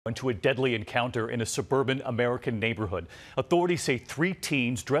Into a deadly encounter in a suburban American neighborhood. Authorities say 3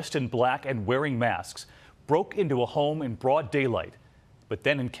 teens dressed in black and wearing masks broke into a home in broad daylight, but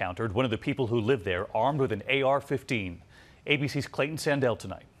then encountered one of the people who lived there armed with an AR-15. ABC's Clayton Sandell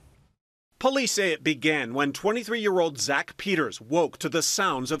tonight. Police say it began when 23-year-old Zach Peters woke to the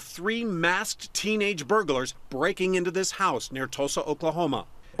sounds of 3 masked teenage burglars breaking into this house near Tulsa, Oklahoma.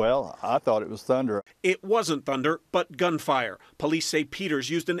 Well, I thought it was thunder. It wasn't thunder, but gunfire. Police say Peters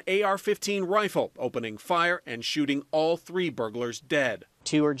used an AR-15 rifle, opening fire and shooting all 3 burglars dead.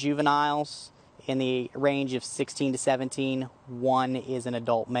 2 are juveniles in the range of 16 to 17. 1 is an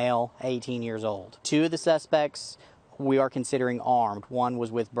adult male, 18 years old. 2 of the suspects we are considering armed. 1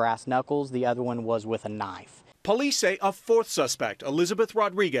 was with brass knuckles, the other one was with a knife. Police say a 4th suspect, Elizabeth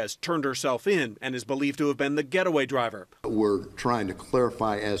Rodriguez, turned herself in and is believed to have been the getaway driver. We're trying to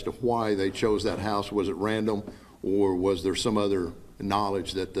clarify as to why they chose that house. Was it random, or was there some other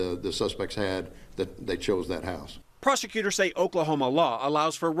knowledge that the suspects had that they chose that house? Prosecutors say Oklahoma law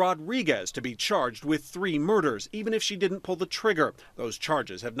allows for Rodriguez to be charged with 3 murders, even if she didn't pull the trigger. Those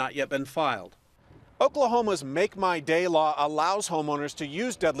charges have not yet been filed. Oklahoma's Make My Day law allows homeowners to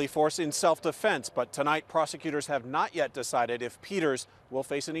use deadly force in self-defense, but tonight prosecutors have not yet decided if Peters will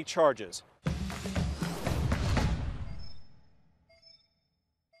face any charges.